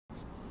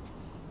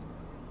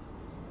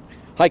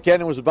Hi,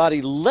 Ken. It was about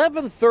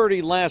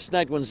 11:30 last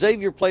night when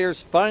Xavier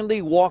players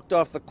finally walked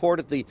off the court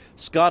at the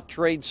Scott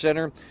Trade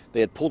Center. They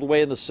had pulled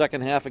away in the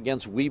second half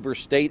against Weber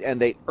State, and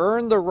they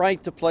earned the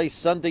right to play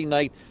Sunday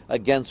night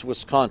against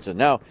Wisconsin.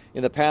 Now,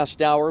 in the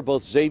past hour,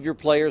 both Xavier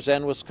players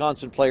and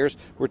Wisconsin players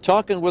were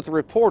talking with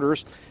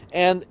reporters,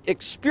 and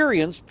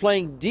experience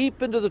playing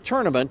deep into the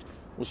tournament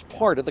was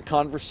part of the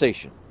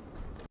conversation.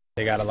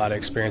 They got a lot of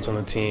experience on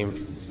the team.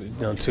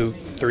 2,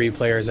 3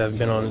 players have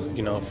been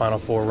on, Final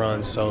Four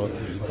runs, so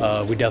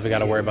we definitely got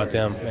to worry about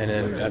them. And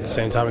then at the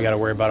same time, we got to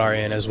worry about our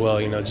end as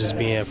well, just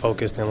being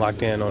focused and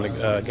locked in on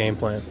the game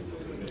plan.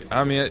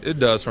 I mean, it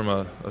does from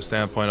a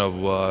standpoint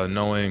of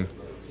knowing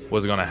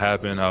what's going to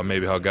happen,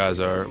 maybe how guys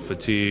are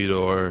fatigued,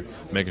 or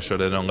making sure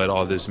they don't let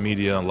all this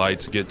media and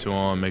lights get to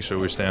them, make sure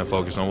we're staying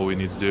focused on what we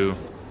need to do.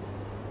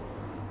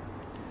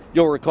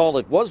 You'll recall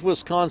it was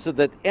Wisconsin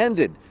that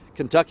ended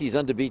Kentucky's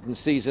unbeaten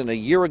season a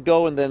year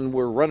ago and then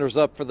were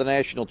runners-up for the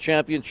national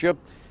championship.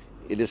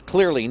 It is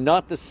clearly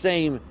not the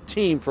same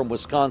team from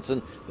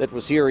Wisconsin that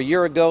was here a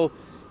year ago,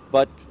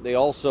 but they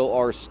also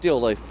are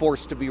still a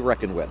force to be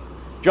reckoned with.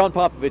 John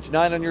Popovich,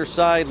 9 on your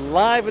side,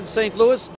 live in St. Louis.